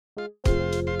Joshua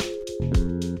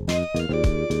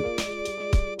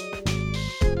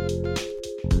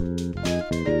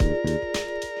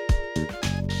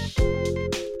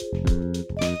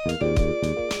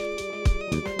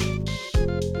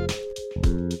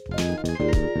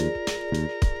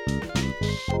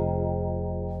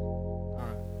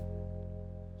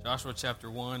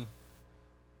chapter 1.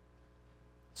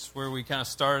 It's where we kind of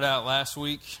started out last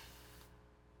week.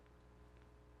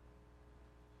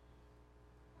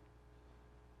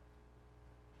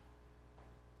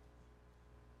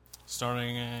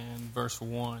 Starting in verse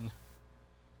 1.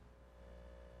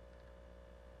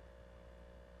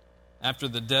 After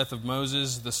the death of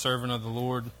Moses, the servant of the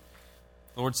Lord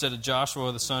said to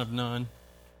Joshua, the son of Nun,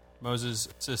 Moses'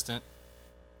 assistant,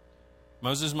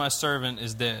 "Moses, my servant,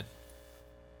 is dead.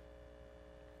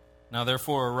 Now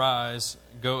therefore arise,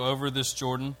 go over this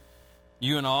Jordan,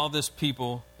 you and all this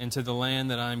people, into the land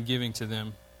that I am giving to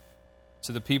them,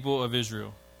 to the people of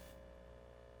Israel.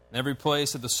 And every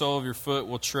place that the sole of your foot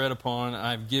will tread upon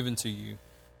I have given to you,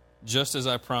 just as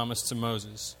I promised to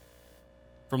Moses.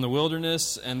 From the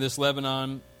wilderness and this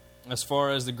Lebanon, as far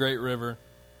as the great river,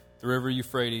 the river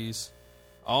Euphrates,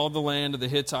 all the land of the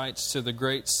Hittites to the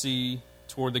great sea,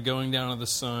 toward the going down of the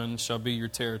sun, shall be your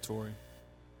territory.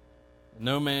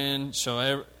 No man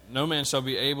shall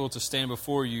be able to stand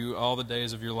before you all the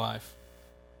days of your life.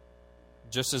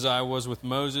 Just as I was with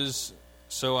Moses,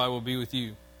 so I will be with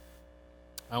you.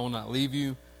 I will not leave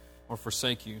you or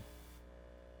forsake you.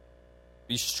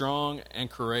 Be strong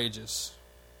and courageous,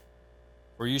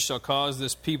 for you shall cause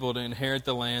this people to inherit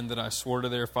the land that I swore to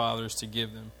their fathers to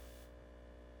give them.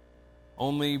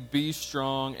 Only be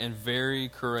strong and very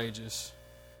courageous,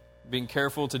 being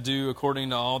careful to do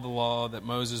according to all the law that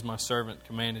Moses my servant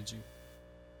commanded you.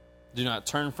 Do not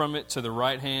turn from it to the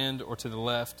right hand or to the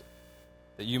left,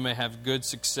 that you may have good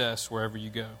success wherever you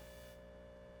go.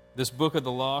 This book of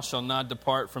the law shall not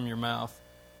depart from your mouth,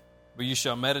 but you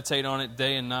shall meditate on it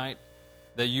day and night,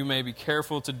 that you may be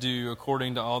careful to do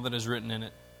according to all that is written in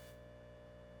it.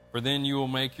 For then you will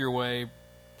make your way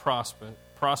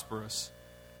prosperous,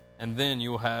 and then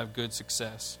you will have good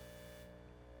success.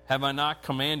 Have I not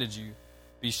commanded you?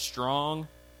 Be strong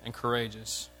and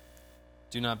courageous.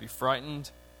 Do not be frightened.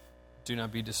 Do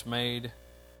not be dismayed.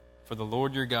 For the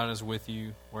Lord your God is with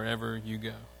you wherever you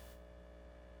go."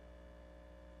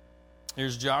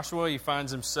 Here's Joshua. He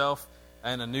finds himself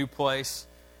in a new place.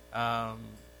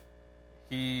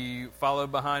 He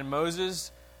followed behind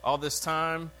Moses all this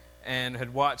time and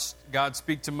had watched God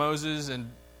speak to Moses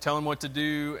and tell him what to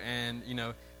do, and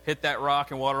hit that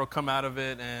rock and water will come out of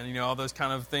it, and all those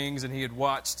kind of things. And he had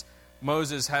watched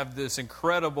Moses have this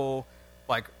incredible,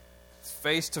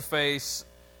 face-to-face,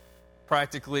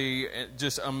 practically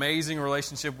just amazing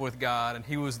relationship with God. And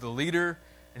he was the leader,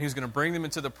 and he was going to bring them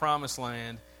into the promised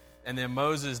land. And then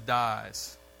Moses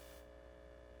dies.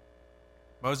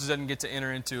 Moses doesn't get to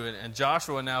enter into it, and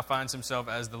Joshua now finds himself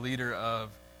as the leader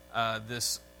of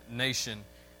this nation.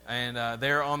 And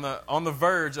they're on the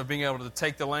verge of being able to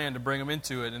take the land to bring them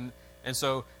into it. And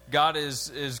so God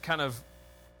is kind of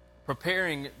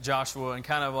preparing Joshua and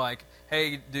kind of like,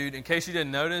 hey, dude, in case you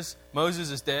didn't notice,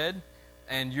 Moses is dead,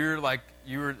 and you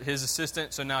were his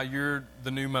assistant, so now you're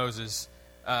the new Moses.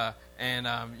 And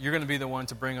you're going to be the one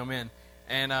to bring them in.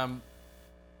 And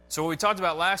so what we talked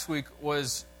about last week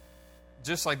was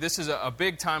just like this is a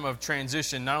big time of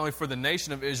transition, not only for the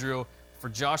nation of Israel, for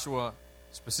Joshua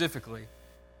specifically.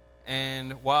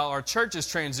 And while our church is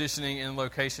transitioning in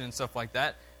location and stuff like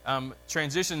that,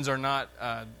 transitions are not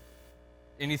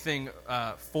anything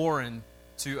foreign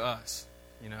to us.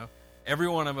 Every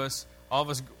one of us, all of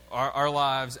us, our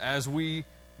lives, as we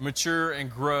mature and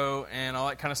grow and all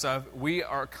that kind of stuff, we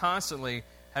are constantly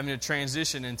having to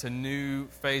transition into new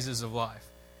phases of life.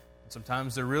 And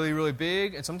sometimes they're really, really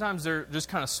big, and sometimes they're just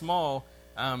kind of small.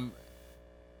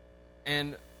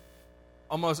 And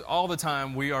almost all the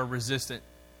time, we are resistant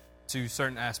to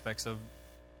certain aspects of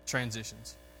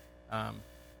transitions.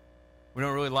 We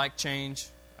don't really like change.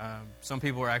 Some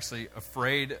people are actually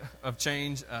afraid of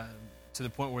change to the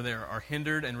point where they are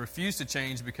hindered and refuse to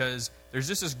change because there's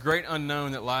just this great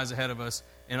unknown that lies ahead of us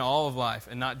in all of life,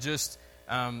 and not just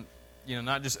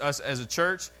not just us as a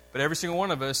church, but every single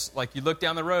one of us. Like, you look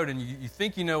down the road and you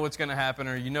think you know what's going to happen,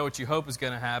 or you know what you hope is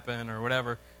going to happen, or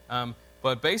whatever.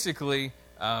 But basically,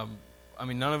 none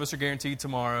of us are guaranteed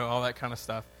tomorrow, all that kind of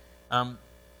stuff. And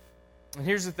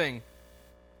here's the thing.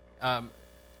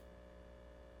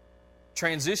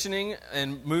 Transitioning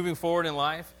and moving forward in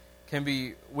life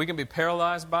we can be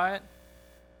paralyzed by it,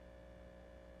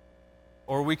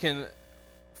 or we can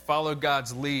follow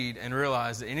God's lead and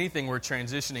realize that anything we're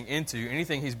transitioning into,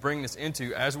 anything He's bringing us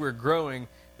into as we're growing,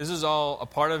 This is all a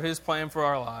part of His plan for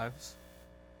our lives,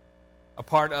 a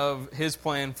part of His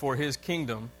plan for His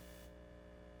kingdom.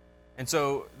 And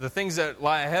so the things that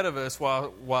lie ahead of us,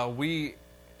 while we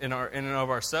in and of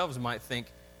ourselves might think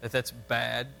that that's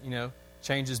bad,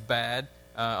 change is bad,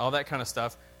 all that kind of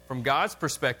stuff, from God's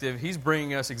perspective, He's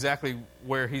bringing us exactly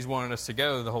where He's wanted us to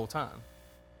go the whole time.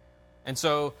 And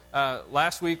so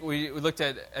last week we looked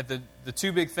at the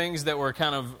two big things that were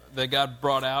that God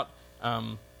brought out.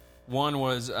 One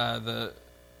was that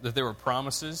there were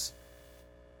promises.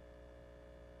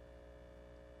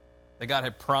 That God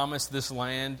had promised this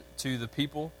land to the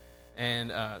people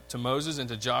and to Moses and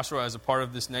to Joshua as a part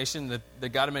of this nation, that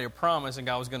God had made a promise and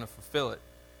God was going to fulfill it.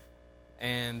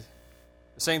 And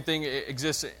the same thing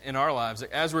exists in our lives.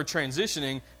 As we're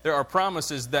transitioning, there are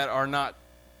promises that are not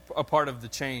a part of the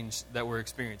change that we're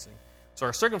experiencing. So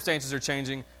our circumstances are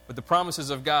changing, but the promises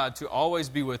of God to always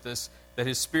be with us, that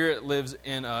His Spirit lives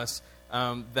in us,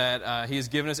 that He has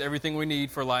given us everything we need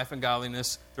for life and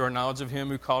godliness through our knowledge of Him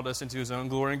who called us into His own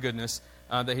glory and goodness,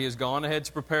 that He has gone ahead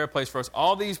to prepare a place for us.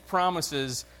 All these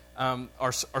promises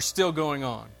are still going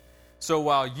on. So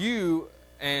while you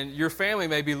and your family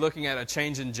may be looking at a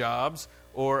change in jobs,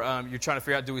 or you're trying to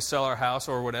figure out, do we sell our house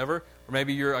or whatever, or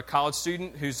maybe you're a college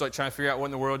student who's trying to figure out what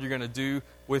in the world you're going to do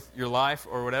with your life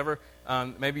or whatever.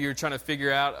 Maybe you're trying to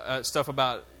figure out stuff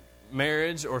about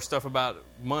marriage or stuff about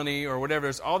money or whatever.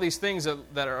 There's all these things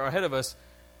that are ahead of us.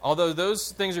 Although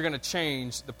those things are going to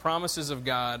change, the promises of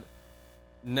God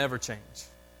never change.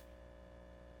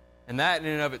 And that in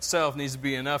and of itself needs to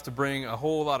be enough to bring a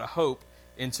whole lot of hope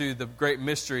into the great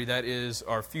mystery that is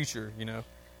our future,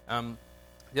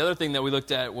 The other thing that we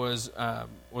looked at was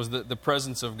the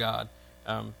presence of God,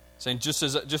 saying, just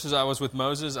as I was with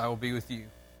Moses, I will be with you.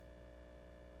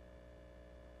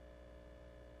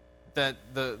 That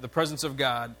the presence of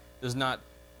God does not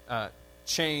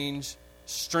change,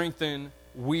 strengthen,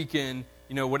 weaken,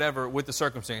 whatever with the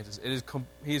circumstances.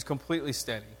 He is completely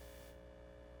steady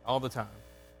all the time.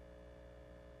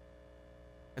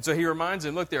 And so He reminds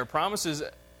them, look, there are promises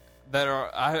that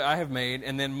I have made,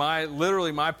 and then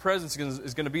my presence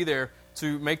is going to be there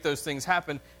to make those things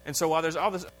happen. And so while there's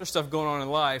all this other stuff going on in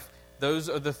life, those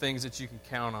are the things that you can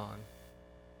count on.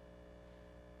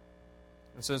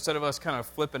 And so instead of us kind of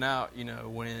flipping out,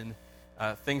 when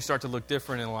things start to look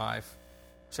different in life,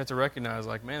 we just have to recognize,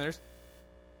 man,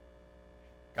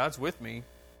 God's with me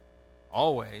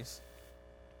always.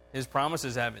 His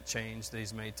promises haven't changed that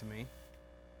He's made to me.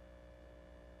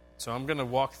 So I'm going to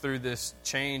walk through this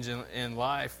change in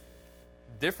life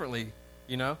differently,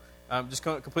 just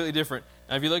completely different.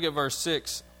 Now, if you look at verse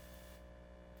 6,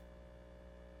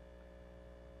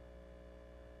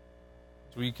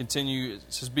 as we continue, it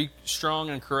says, "Be strong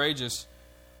and courageous,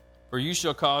 for you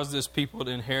shall cause this people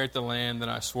to inherit the land that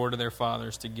I swore to their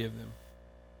fathers to give them."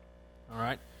 All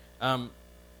right?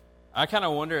 I kind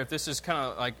of wonder if this is kind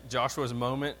of like Joshua's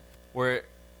moment where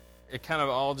it kind of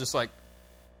all just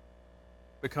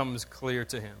becomes clear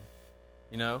to him,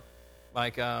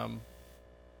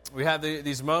 we have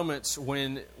these moments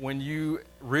when you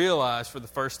realize for the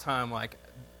first time,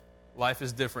 life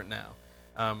is different now.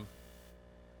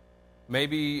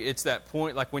 Maybe it's that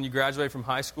point, when you graduate from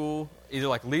high school, either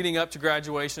leading up to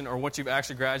graduation or once you've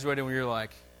actually graduated, when you're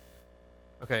like,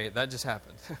 okay, that just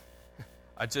happened.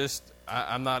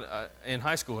 I'm not in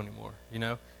high school anymore,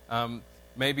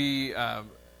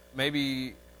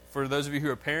 Maybe for those of you who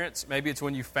are parents, maybe it's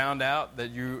when you found out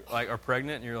that you are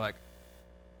pregnant and you're like,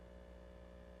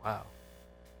 wow.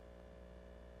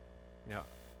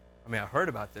 I heard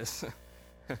about this,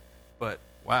 but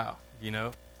wow,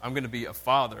 I'm going to be a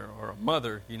father or a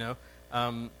mother,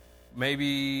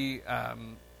 Maybe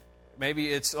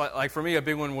it's for me, a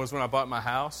big one was when I bought my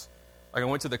house. I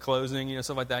went to the closing,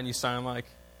 stuff like that, and you sign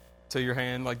till your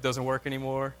hand doesn't work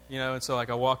anymore, and so I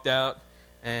walked out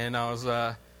and I was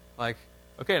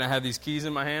okay, and I had these keys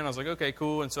in my hand. I was like, okay,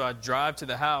 cool. And so I drive to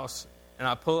the house, and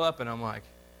I pull up, and I'm like,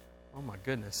 oh, my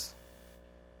goodness.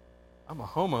 I'm a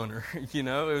homeowner,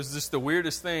 It was just the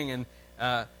weirdest thing. And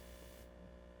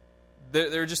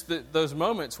there are just those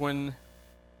moments when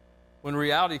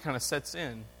reality kind of sets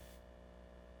in.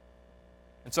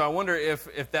 And so I wonder if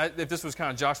this was kind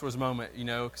of Joshua's moment,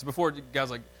 because before,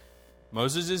 guys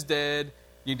Moses is dead.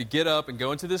 You need to get up and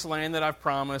go into this land that I've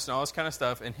promised and all this kind of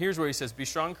stuff. And here's where he says, be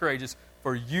strong and courageous,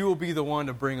 for you will be the one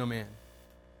to bring them in.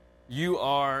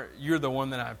 You're the one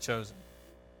that I've chosen.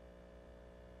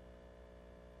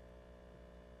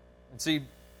 And see,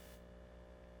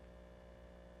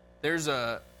 this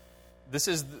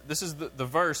is the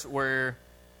verse where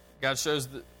God shows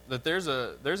that there's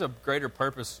a greater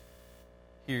purpose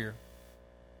here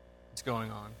that's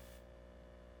going on.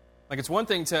 Like, it's one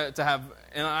thing to have,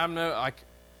 and I'm no, like,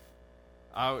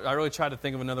 I really tried to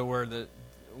think of another word that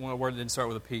didn't start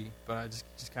with a P, but I just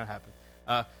kind of happened.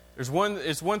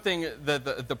 It's one thing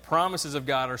that the promises of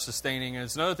God are sustaining, and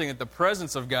it's another thing that the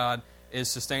presence of God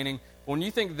is sustaining. When we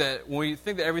think that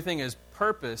everything is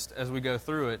purposed as we go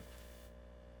through it,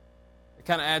 it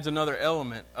kind of adds another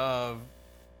element of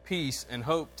peace and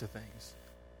hope to things.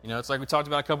 It's like we talked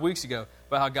about a couple weeks ago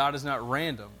about how God is not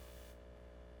random.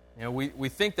 We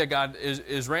think that God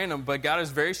is random, but God is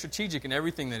very strategic in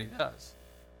everything that He does.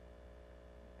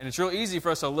 And it's real easy for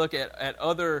us to look at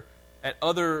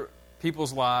other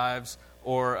people's lives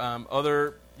or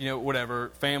other whatever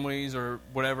families or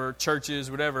whatever churches,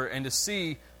 whatever, and to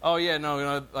see, oh yeah,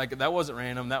 no, like that wasn't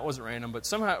random, but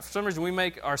somehow for some reason we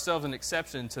make ourselves an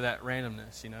exception to that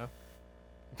randomness. You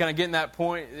kind of get in that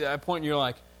point, and you're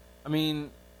like, I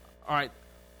mean, all right,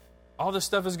 all this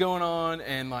stuff is going on,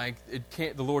 and like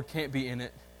the Lord can't be in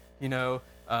it.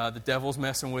 The devil's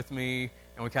messing with me,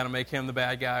 and we kind of make Him the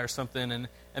bad guy or something, and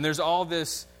there's all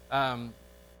this.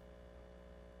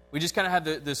 We just kind of have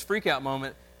this freak out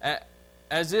moment,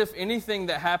 as if anything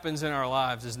that happens in our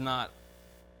lives is not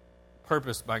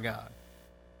purposed by God.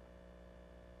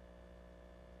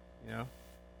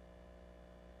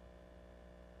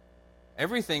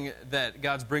 Everything that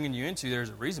God's bringing you into, there's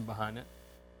a reason behind it.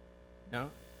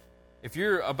 If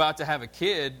you're about to have a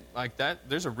kid like that,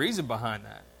 there's a reason behind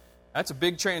that. That's a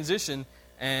big transition,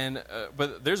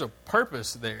 but there's a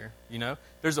purpose there.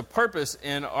 There's a purpose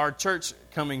in our church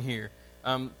coming here.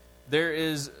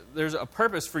 There's a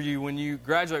purpose for you when you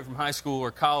graduate from high school or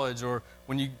college, or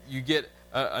when you get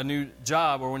a new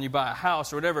job, or when you buy a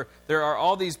house or whatever. There are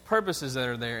all these purposes that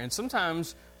are there, and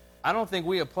sometimes I don't think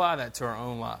we apply that to our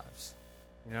own lives.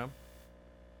 I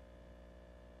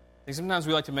think sometimes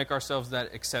we like to make ourselves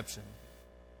that exception.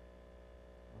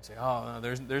 We say, "Oh, no,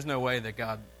 there's no way that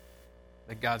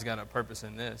God's got a purpose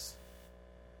in this."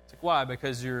 It's like, why?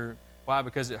 Because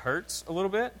it hurts a little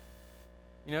bit.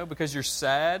 Because you're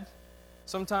sad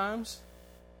sometimes.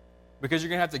 Because you're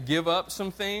going to have to give up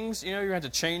some things. You're going to have to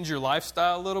change your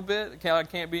lifestyle a little bit. God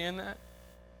can't be in that.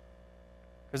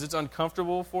 Because it's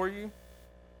uncomfortable for you.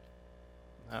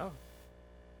 No.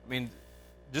 I mean,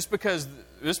 just because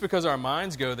our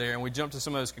minds go there and we jump to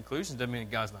some of those conclusions doesn't mean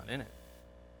God's not in it.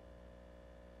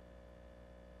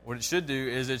 What it should do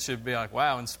is it should be like,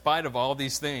 wow, in spite of all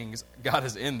these things, God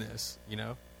is in this,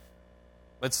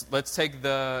 Let's take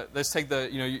the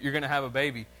you're going to have a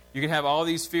baby. You can have all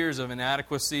these fears of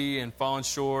inadequacy and falling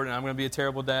short, and I'm going to be a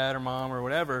terrible dad or mom or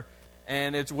whatever.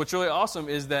 And what's really awesome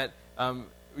is that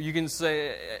you can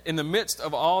say, in the midst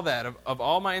of all that, of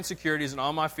all my insecurities and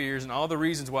all my fears and all the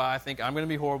reasons why I think I'm going to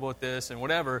be horrible at this and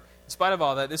whatever, in spite of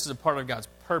all that, this is a part of God's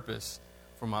purpose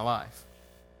for my life.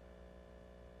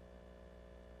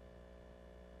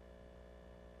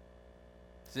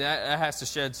 See, that has to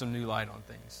shed some new light on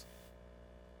things.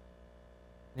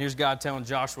 Here's God telling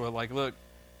Joshua, like, look,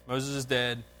 Moses is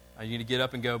dead. You need to get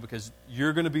up and go because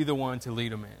you're going to be the one to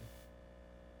lead them in.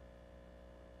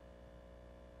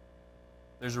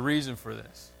 There's a reason for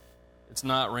this. It's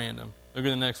not random. Look at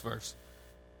the next verse.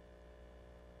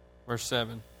 Verse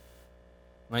 7.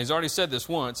 Now, he's already said this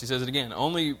once. He says it again.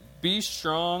 Only be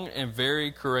strong and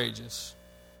very courageous.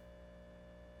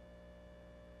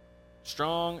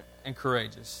 Strong and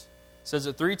courageous. It says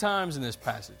it 3 times in this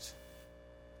passage.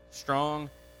 Strong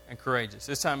and courageous.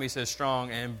 This time he says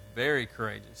strong and very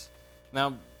courageous.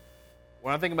 Now,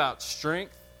 when I think about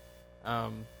strength, there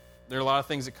are a lot of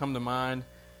things that come to mind,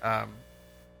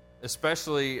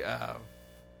 especially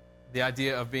the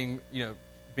idea of being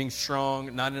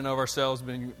strong, not in and of ourselves,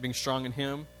 but being strong in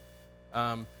Him.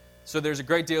 So there's a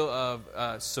great deal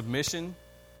of submission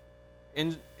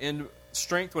in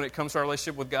strength when it comes to our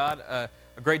relationship with God. A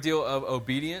great deal of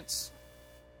obedience.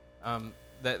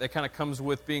 That kind of comes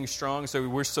with being strong. So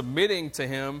we're submitting to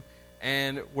Him,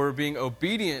 and we're being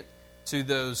obedient to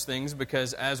those things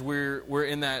because as we're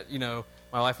in that,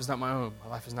 my life is not my own.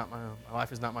 My life is not my own. My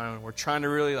life is not my own. We're trying to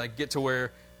really get to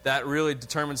where that really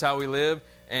determines how we live,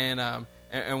 and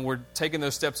we're taking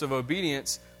those steps of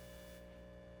obedience.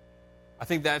 I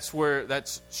think that's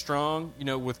strong.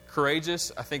 With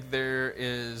courageous, I think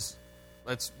that's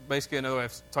basically another way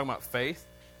of talking about faith.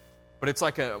 But it's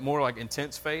like a more like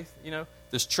intense faith,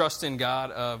 this trust in God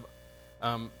of,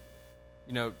 I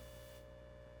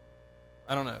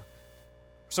don't know.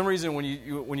 For some reason, when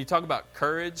you talk about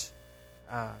courage,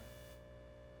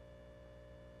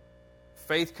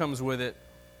 faith comes with it.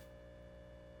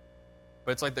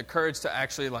 But it's like the courage to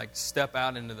actually step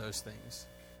out into those things.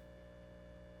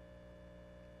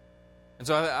 And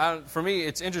so for me,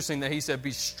 it's interesting that he said, be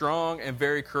strong and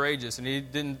very courageous. And he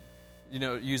didn't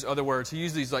use other words. He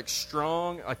used these like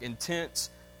strong, like intense,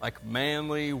 like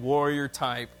manly warrior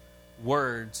type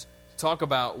words to talk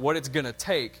about what it's going to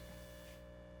take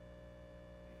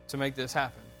to make this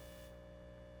happen.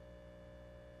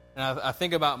 And I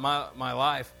think about my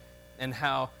life and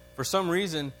how, for some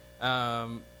reason,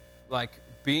 like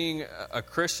being a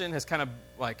Christian has kind of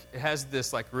like, it has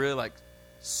this like really like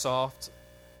soft,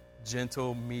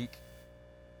 gentle, meek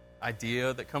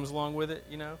idea that comes along with it,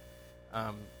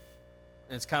 And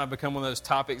it's kind of become one of those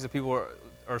topics that people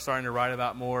are starting to write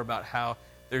about more, about how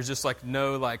there's just like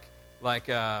no like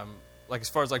as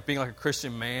far as like being like a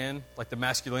Christian man, like the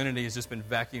masculinity has just been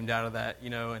vacuumed out of that,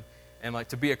 and like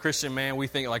to be a Christian man, we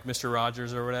think like Mr.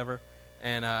 Rogers or whatever,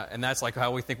 and that's like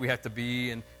how we think we have to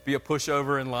be, and be a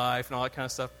pushover in life and all that kind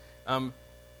of stuff. I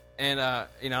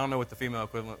don't know what the female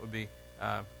equivalent would be.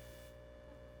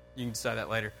 You can decide that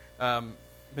later.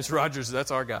 Mr. Rogers,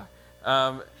 that's our guy.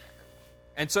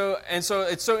 And so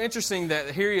it's so interesting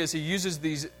that here he is. He uses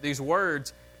these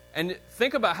words, and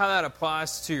think about how that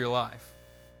applies to your life.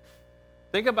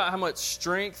 Think about how much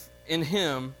strength in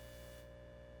him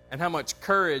and how much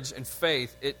courage and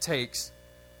faith it takes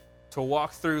to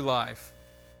walk through life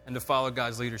and to follow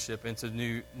God's leadership into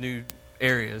new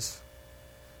areas.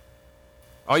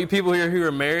 All you people here who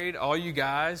are married, all you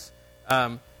guys,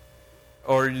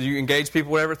 or you engage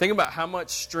people, whatever, think about how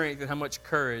much strength and how much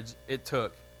courage it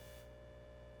took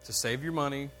to save your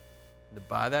money, to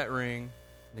buy that ring,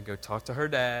 and to go talk to her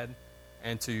dad,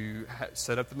 and to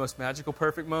set up the most magical,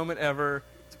 perfect moment ever,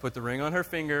 to put the ring on her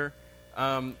finger,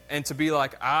 and to be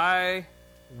like, I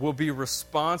will be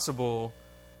responsible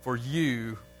for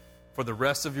you for the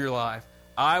rest of your life.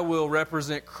 I will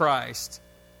represent Christ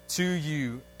to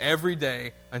you every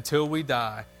day until we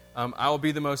die. I will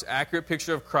be the most accurate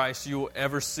picture of Christ you will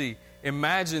ever see.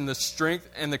 Imagine the strength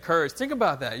and the courage. Think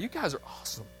about that. You guys are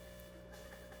awesome.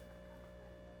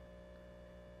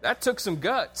 That took some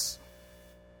guts.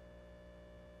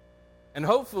 And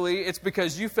hopefully it's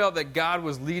because you felt that God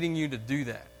was leading you to do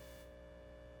that.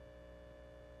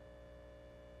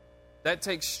 That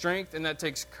takes strength and that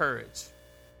takes courage.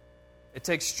 It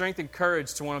takes strength and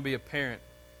courage to want to be a parent.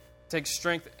 It takes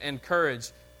strength and courage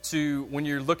to, when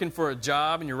you're looking for a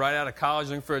job and you're right out of college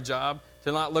looking for a job,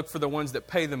 to not look for the ones that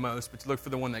pay the most, but to look for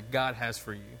the one that God has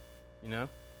for you.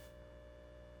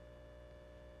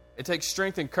 It takes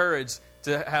strength and courage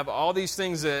to have all these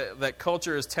things that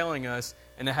culture is telling us,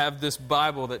 and to have this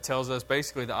Bible that tells us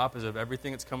basically the opposite of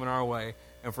everything that's coming our way,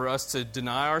 and for us to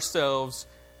deny ourselves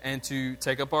and to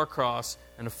take up our cross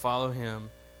and to follow Him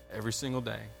every single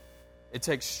day. It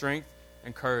takes strength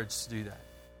and courage to do that.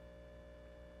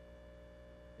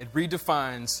 It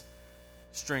redefines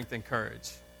strength and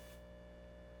courage.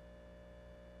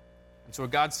 And so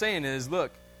what God's saying is,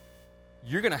 look,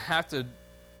 you're going to have to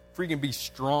freaking be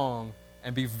strong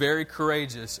and be very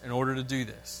courageous in order to do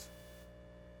this.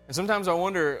 And sometimes I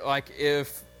wonder,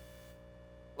 if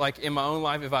in my own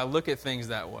life, if I look at things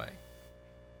that way.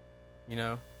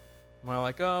 Am I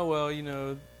like, oh, well,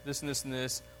 this and this and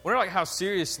this. I wonder, how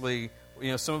seriously,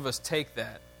 some of us take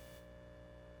that.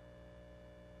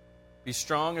 Be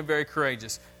strong and very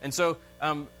courageous. And so,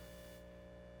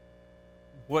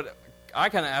 what I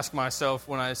kind of ask myself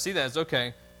when I see that is,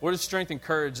 okay, what does strength and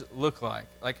courage look like?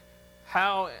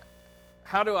 How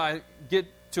do I get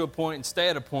to a point and stay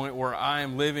at a point where I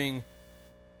am living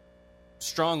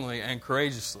strongly and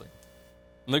courageously?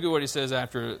 Look at what he says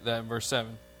after that, verse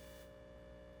 7.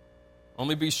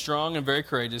 Only be strong and very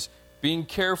courageous, being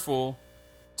careful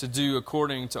to do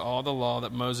according to all the law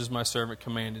that Moses my servant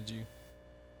commanded you.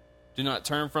 Do not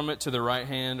turn from it to the right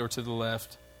hand or to the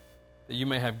left, that you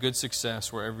may have good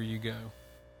success wherever you go.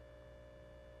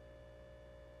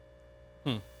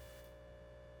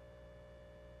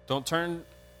 Don't turn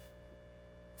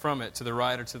from it to the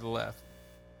right or to the left.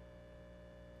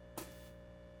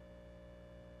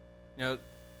 The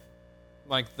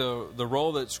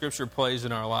role that Scripture plays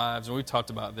in our lives, and we talked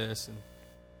about this, and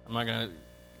I'm not going to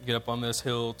get up on this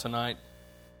hill tonight.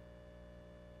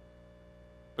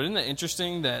 But isn't that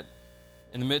interesting that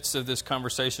in the midst of this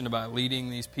conversation about leading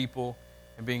these people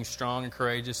and being strong and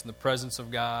courageous in the presence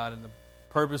of God and the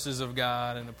purposes of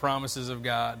God and the promises of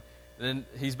God, then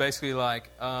he's basically like,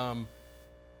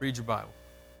 read your Bible.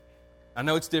 I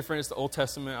know it's different. It's the Old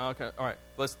Testament. Okay, all right,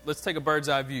 let's take a bird's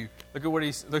eye view. Look at what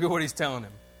he's telling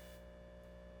him.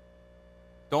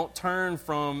 Don't turn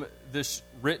from this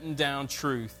written down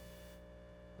truth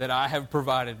that I have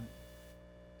provided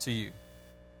to you.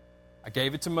 I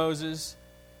gave it to Moses.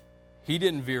 He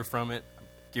didn't veer from it. I'm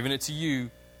giving it to you.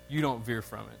 You don't veer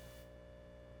from it.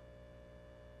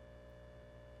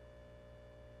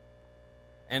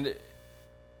 And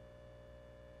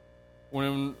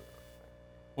when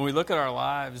we look at our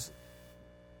lives,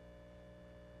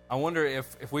 I wonder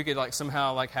if we could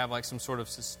somehow have some sort of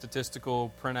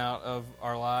statistical printout of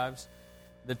our lives.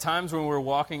 The times when we're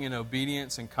walking in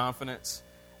obedience and confidence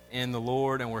in the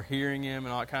Lord and we're hearing Him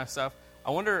and all that kind of stuff,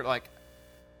 I wonder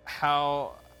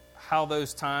how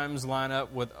those times line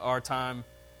up with our time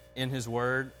in His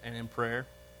Word and in prayer.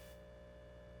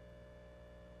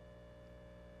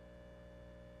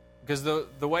 Because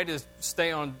the way to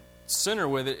stay on center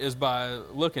with it is by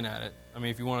looking at it. I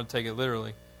mean, if you want to take it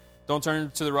literally. Don't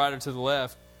turn to the right or to the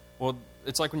left. Well,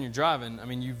 it's like when you're driving. I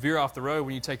mean, you veer off the road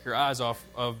when you take your eyes off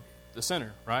of the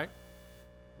center, right?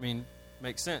 I mean,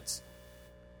 makes sense.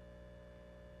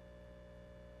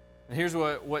 And here's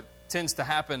what tends to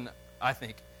happen, I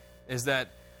think, is that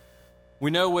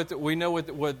we know what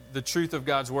the truth of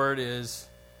God's Word is.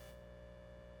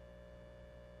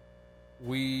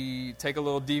 We take a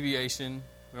little deviation.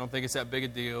 We don't think it's that big a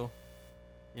deal.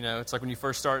 You know, it's like when you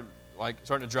first starting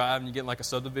to drive and you get in a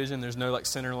subdivision, there's no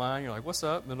center line. You're like, what's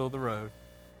up? Middle of the road.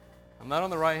 I'm not on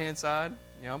the right-hand side.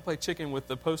 You know, I'm playing chicken with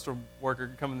the postal worker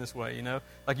coming this way, you know.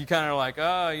 You kind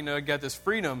of you got this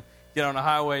freedom. Get on a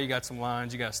highway, you got some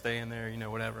lines, you got to stay in there,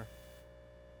 whatever.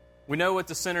 We know what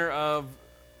the center of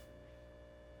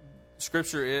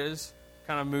Scripture is.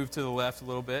 Kind of move to the left a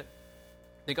little bit.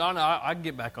 Think, oh, no, I can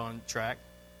get back on track.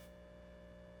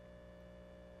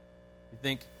 You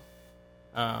think...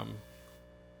 I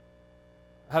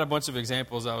had a bunch of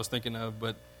examples I was thinking of,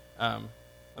 but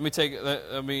let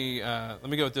me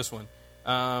go with this one.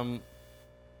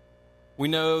 We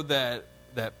know that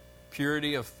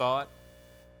purity of thought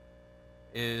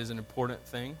is an important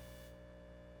thing.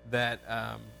 That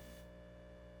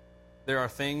there are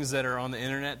things that are on the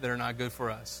internet that are not good for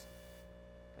us.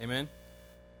 Amen?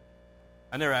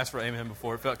 I never asked for amen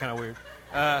before. It felt kind of weird.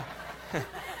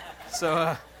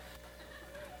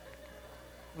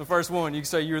 The first one, you can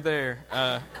say you were there.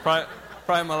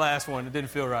 Probably my last one. It didn't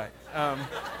feel right.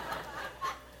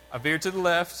 I veered to the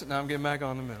left, now I'm getting back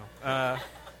on the middle.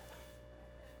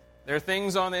 There are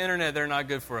things on the internet that are not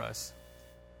good for us.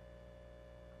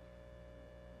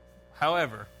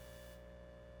 However,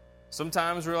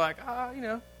 sometimes we're like,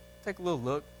 take a little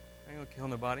look. I ain't going to kill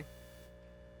nobody.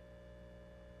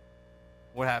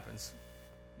 What happens?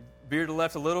 You veer to the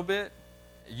left a little bit,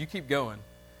 you keep going.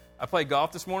 I played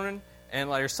golf this morning,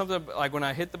 and there's something when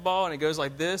I hit the ball and it goes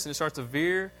like this and it starts to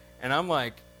veer, and I'm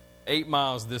 8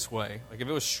 miles this way. If it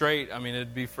was straight,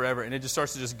 it'd be forever. And it just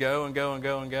starts to just go and go and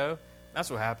go and go. That's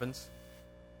what happens.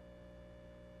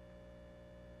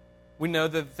 We know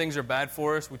that things are bad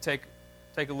for us. We take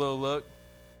a little look.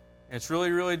 And it's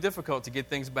really, really difficult to get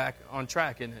things back on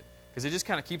track, isn't it? Because it just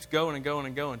kind of keeps going and going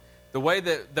and going. The way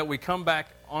that we come back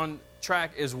on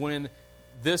track is when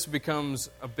this becomes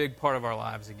a big part of our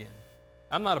lives again.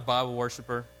 I'm not a Bible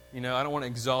worshiper. I don't want to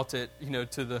exalt it,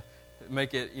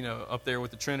 make it, up there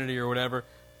with the Trinity or whatever.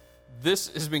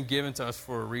 This has been given to us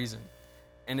for a reason.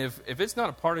 And if it's not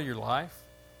a part of your life,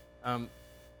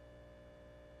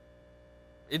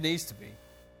 it needs to be.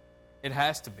 It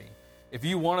has to be. If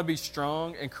you want to be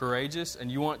strong and courageous and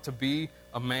you want to be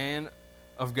a man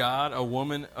of God, a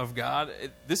woman of God,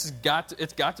 it's got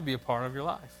to be a part of your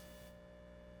life.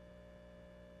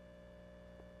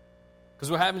 Because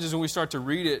what happens is when we start to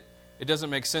read it, it doesn't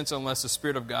make sense unless the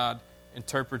Spirit of God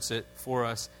interprets it for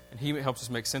us, and He helps us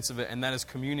make sense of it, and that is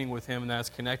communing with Him, and that is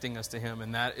connecting us to Him,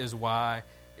 and that is why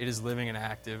it is living and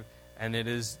active, and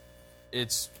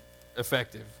it's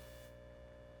effective.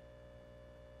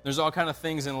 There's all kind of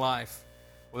things in life,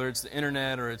 whether it's the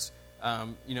internet or it's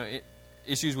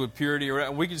issues with purity,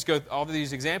 or we can just go through all of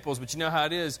these examples, but you know how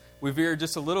it is. We veer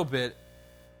just a little bit,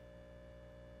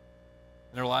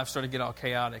 and our lives start to get all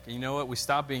chaotic. And you know what? We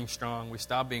stop being strong. We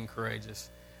stop being courageous.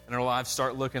 And our lives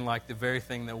start looking like the very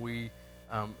thing that we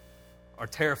are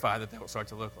terrified that will start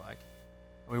to look like.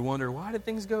 And we wonder, why did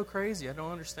things go crazy? I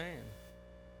don't understand.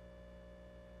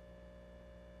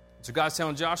 So God's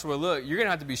telling Joshua, look, you're going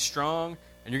to have to be strong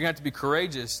and you're going to have to be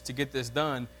courageous to get this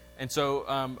done. And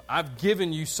so I've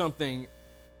given you something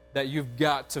that you've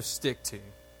got to stick to.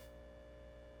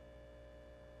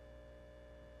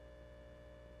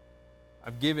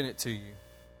 I've given it to you.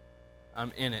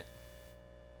 I'm in it.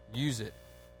 Use it.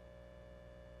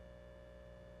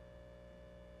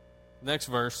 Next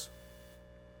verse,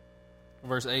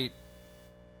 verse 8,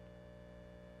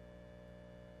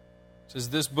 says,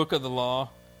 this book of the law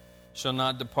shall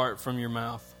not depart from your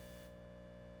mouth,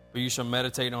 but you shall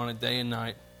meditate on it day and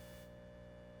night,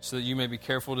 so that you may be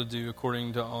careful to do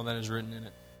according to all that is written in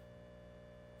it.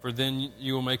 For then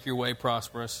you will make your way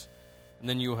prosperous, and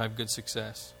then you will have good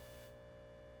success.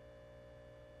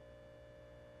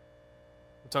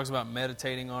 talks about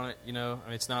meditating on it. I mean,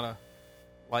 it's not a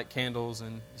light candles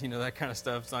and that kind of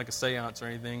stuff. It's not like a seance or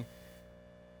anything.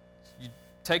 You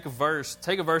take a verse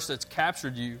that's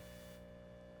captured you,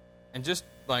 and just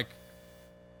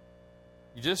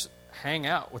you just hang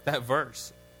out with that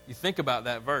verse. You think about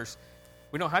that verse.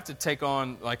 We don't have to take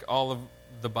on all of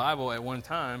the Bible at one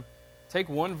time. Take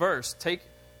one verse. Take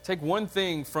one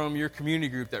thing from your community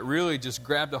group that really just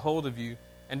grabbed a hold of you,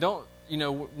 and don't,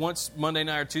 once Monday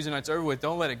night or Tuesday night's over with,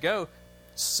 don't let it go.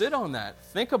 Sit on that.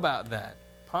 Think about that.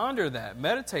 Ponder that.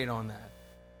 Meditate on that.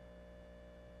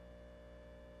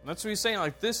 And that's what he's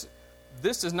saying. This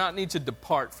does not need to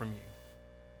depart from you.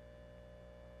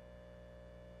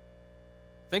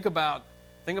 Think about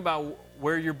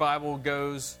where your Bible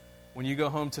goes when you go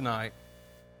home tonight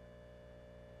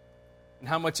and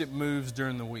how much it moves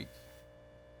during the week.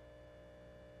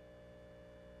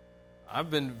 I've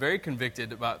been very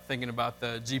convicted about thinking about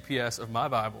the GPS of my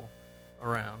Bible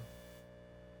around.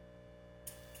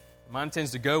 Mine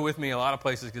tends to go with me a lot of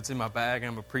places. It's in my bag,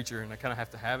 and I'm a preacher, and I kind of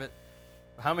have to have it.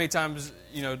 But how many times,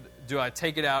 do I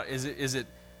take it out?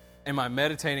 Am I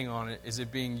meditating on it? Is it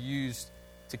being used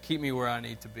to keep me where I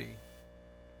need to be?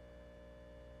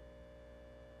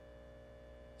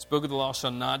 Spoke of the law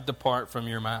shall not depart from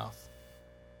your mouth.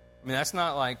 I mean, there's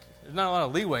not a lot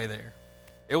of leeway there.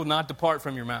 It will not depart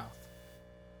from your mouth.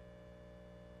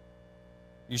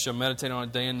 You shall meditate on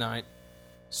it day and night,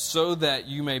 so that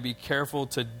you may be careful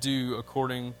to do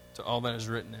according to all that is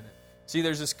written in it. See,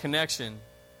 there's this connection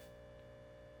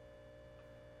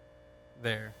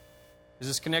there. There's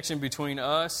this connection between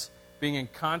us being in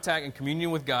contact and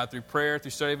communion with God through prayer,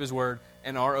 through study of His Word,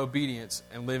 and our obedience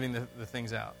and living the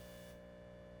things out.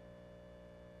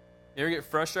 You ever get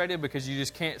frustrated because you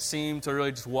just can't seem to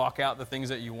really just walk out the things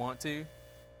that you want to?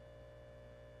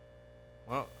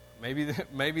 Well,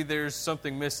 maybe there's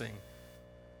something missing.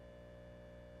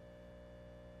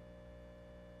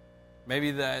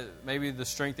 Maybe the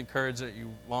strength and courage that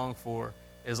you long for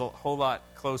is a whole lot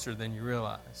closer than you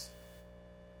realize.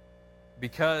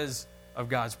 Because of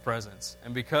God's presence,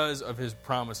 and because of His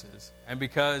promises, and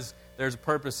because there's a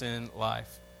purpose in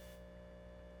life.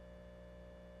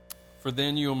 For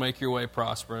then you will make your way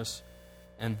prosperous,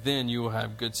 and then you will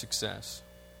have good success.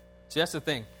 See, that's the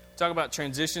thing. We talk about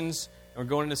transitions, and we're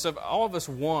going into stuff. All of us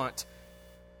want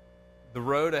the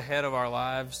road ahead of our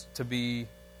lives to be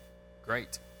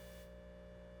great.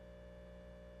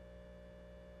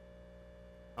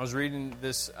 I was reading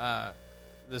this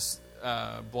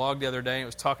blog the other day, and it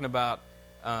was talking about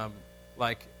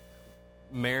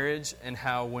marriage and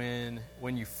how when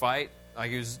you fight,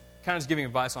 he was kind of just giving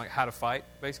advice on how to fight,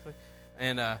 basically.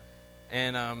 And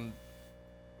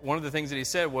one of the things that he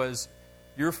said was,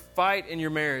 your fight in your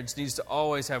marriage needs to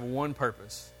always have one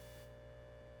purpose.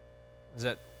 Is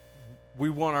that we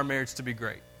want our marriage to be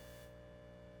great.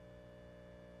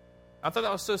 I thought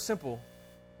that was so simple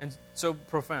and so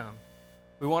profound.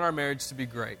 We want our marriage to be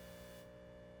great.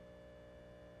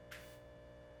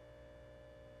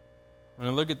 When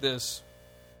I look at this,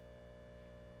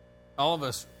 all of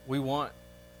us, we want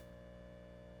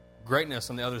greatness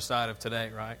on the other side of today,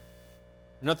 right?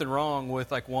 There's nothing wrong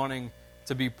with wanting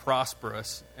to be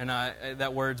prosperous, and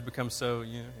that word's become so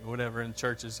whatever in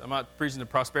churches. I'm not preaching the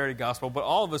prosperity gospel, but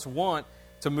all of us want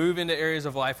to move into areas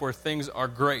of life where things are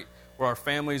great, where our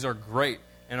families are great,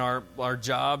 and our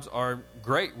jobs are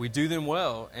great. We do them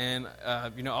well, and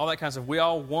all that kind of stuff. We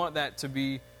all want that to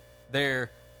be there.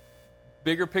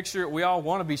 Bigger picture, we all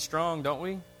want to be strong, don't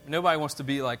we? Nobody wants to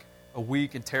be a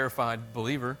weak and terrified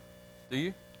believer, do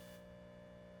you?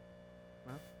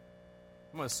 No?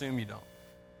 I'm going to assume you don't.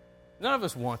 None of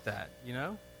us want that,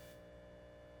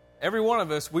 Every one of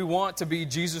us, we want to be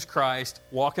Jesus Christ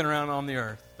walking around on the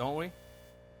earth, don't we?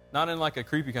 Not in a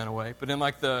creepy kind of way, but in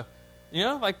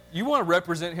you want to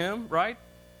represent Him, right?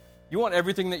 You want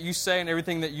everything that you say and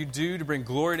everything that you do to bring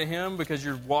glory to Him because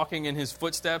you're walking in His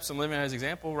footsteps and living as His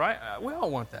example, right? We all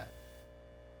want that.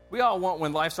 We all want,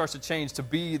 when life starts to change, to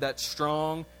be that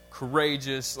strong,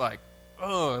 courageous,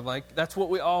 that's what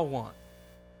we all want.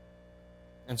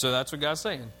 And so that's what God's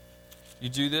saying. You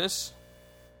do this,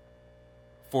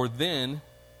 for then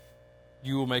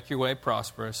you will make your way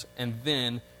prosperous, and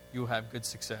then you will have good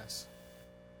success.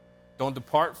 Don't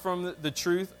depart from the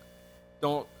truth.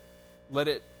 Don't let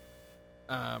it.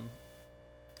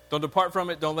 Don't depart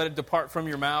from it. Don't let it depart from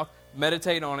your mouth.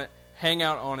 Meditate on it. Hang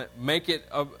out on it. Make it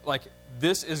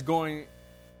this is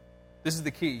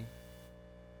the key,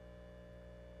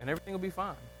 and everything will be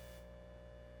fine.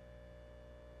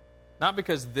 Not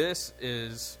because this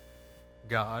is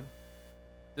God.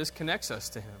 This connects us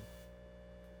to Him.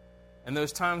 And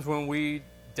those times when we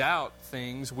doubt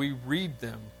things, we read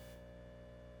them.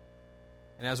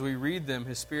 And as we read them,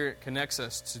 His Spirit connects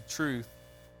us to truth.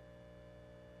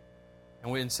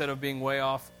 And instead of being way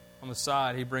off on the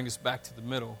side, He brings us back to the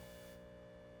middle.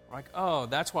 We're like, oh,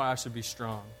 that's why I should be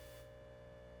strong.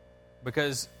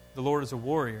 Because the Lord is a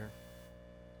warrior.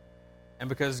 And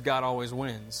because God always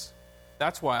wins.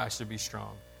 That's why I should be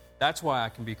strong. That's why I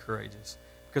can be courageous.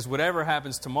 Because whatever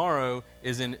happens tomorrow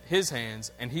is in His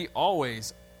hands, and He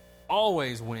always,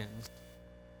 always wins.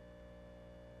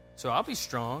 So I'll be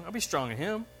strong. I'll be strong in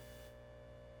Him.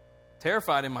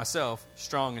 Terrified in myself,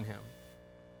 strong in Him.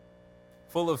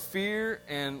 Full of fear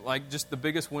and like just the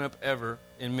biggest wimp ever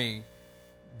in me.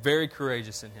 Very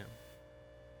courageous in Him.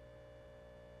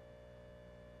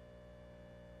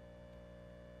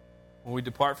 When we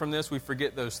depart from this, we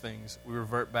forget those things. We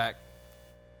revert back.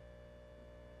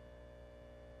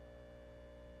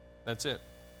 That's it.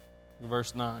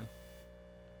 Verse 9.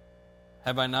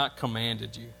 Have I not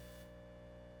commanded you?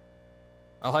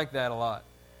 I like that a lot.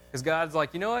 Because God's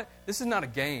like, you know what? This is not a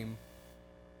game.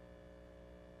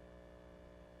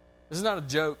 This is not a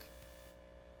joke.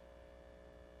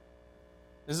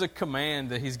 This is a command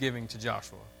that He's giving to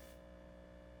Joshua.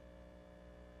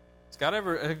 Has God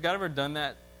ever done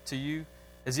that to you?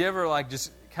 Has He ever like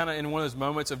just kind of in one of those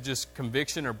moments of just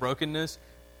conviction or brokenness,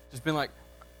 just been like,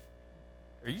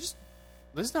 this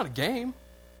is not a game.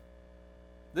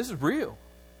 This is real.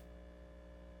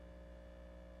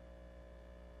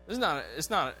 It's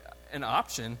not an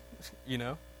option, you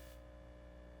know.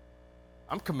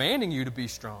 I'm commanding you to be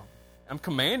strong. I'm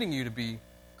commanding you to be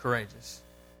courageous.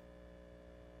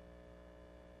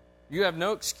 You have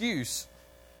no excuse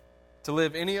to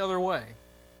live any other way.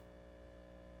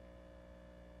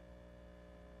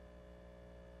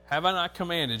 Have I not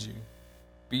commanded you?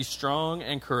 Be strong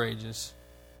and courageous.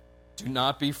 Do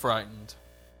not be frightened.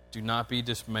 Do not be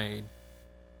dismayed.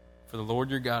 For the Lord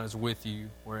your God is with you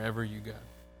wherever you go.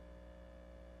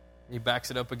 He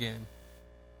backs it up again.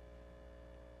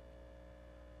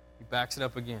 He backs it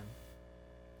up again.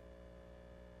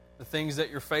 The things that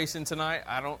you're facing tonight,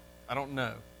 I don't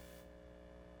know.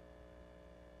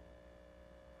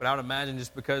 But I would imagine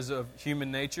just because of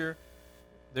human nature,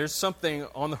 there's something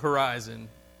on the horizon,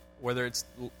 whether it's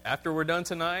after we're done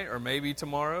tonight or maybe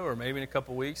tomorrow or maybe in a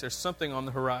couple weeks, there's something on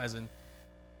the horizon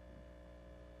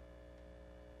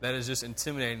that is just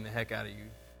intimidating the heck out of you.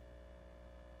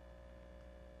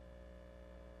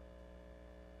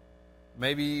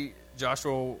 Maybe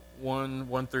Joshua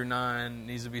 1:1-9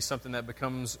 needs to be something that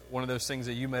becomes one of those things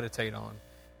that you meditate on,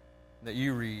 that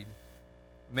you read.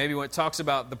 Maybe when it talks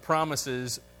about the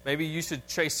promises, maybe you should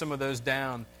chase some of those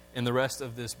down in the rest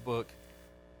of this book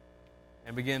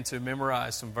and begin to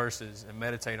memorize some verses and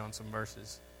meditate on some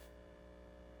verses.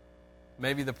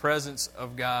 Maybe the presence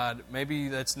of God, maybe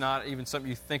that's not even something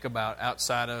you think about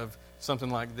outside of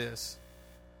something like this.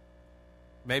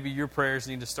 Maybe your prayers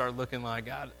need to start looking like,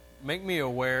 God, make me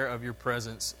aware of your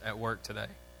presence at work today.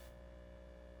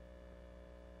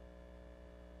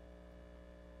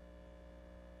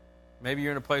 Maybe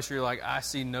you're in a place where you're like, I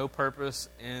see no purpose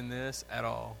in this at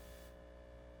all.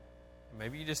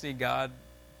 Maybe you just need God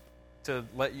to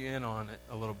let you in on it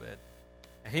a little bit.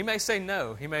 And He may say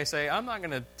no. He may say, I'm not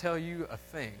going to tell you a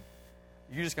thing.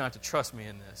 You're just going to have to trust me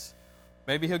in this.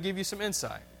 Maybe He'll give you some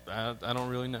insight. I don't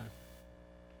really know.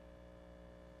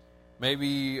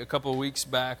 Maybe a couple of weeks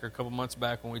back or a couple months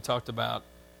back when we talked about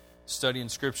studying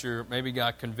Scripture, maybe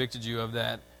God convicted you of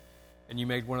that and you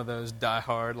made one of those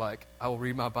die-hard, like, I will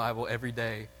read my Bible every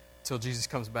day till Jesus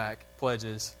comes back,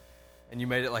 pledges, and you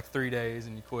made it like 3 days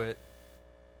and you quit.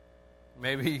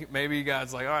 Maybe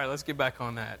God's like, all right, let's get back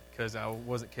on that because I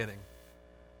wasn't kidding.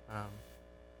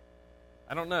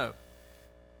 I don't know.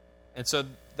 And so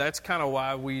that's kind of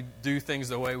why we do things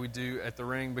the way we do at the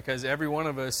Ring, because every one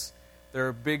of us, there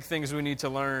are big things we need to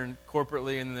learn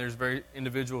corporately, and there's very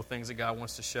individual things that God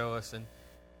wants to show us. And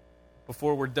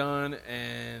before we're done,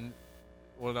 and,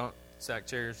 well, don't sack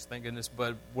chairs, thank goodness,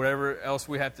 but whatever else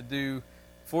we have to do,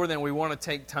 before then, we want to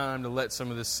take time to let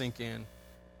some of this sink in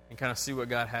and kind of see what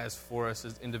God has for us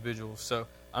as individuals. So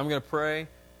I'm going to pray.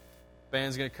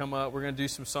 Band's going to come up. We're going to do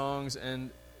some songs,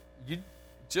 and you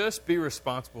just be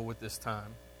responsible with this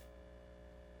time.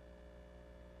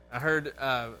 I heard...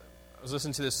 I was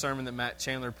listening to this sermon that Matt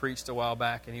Chandler preached a while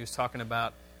back, and he was talking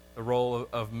about the role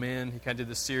of men. He kind of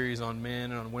did this series on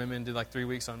men and on women, did like 3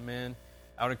 weeks on men.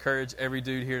 I would encourage every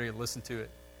dude here to listen to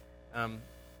it.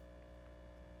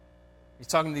 He's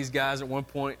talking to these guys at one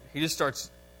point. He just starts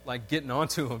like getting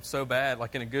onto them so bad,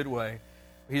 like in a good way.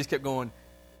 He just kept going,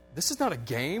 this is not a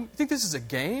game? You think this is a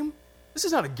game? This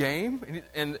is not a game?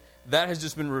 And that has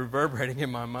just been reverberating in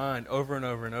my mind over and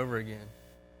over and over again.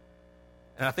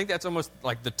 And I think that's almost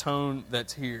like the tone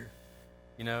that's here.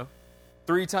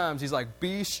 3 times he's like,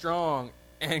 be strong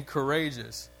and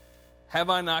courageous. Have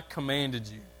I not commanded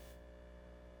you?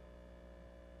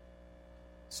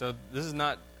 So this is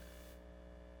not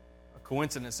a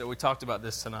coincidence that we talked about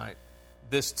this tonight.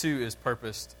 This too is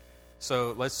purposed.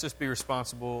 So let's just be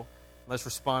responsible. Let's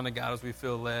respond to God as we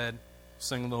feel led.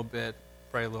 Sing a little bit,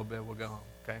 pray a little bit, we'll go home.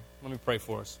 Okay? Let me pray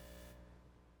for us.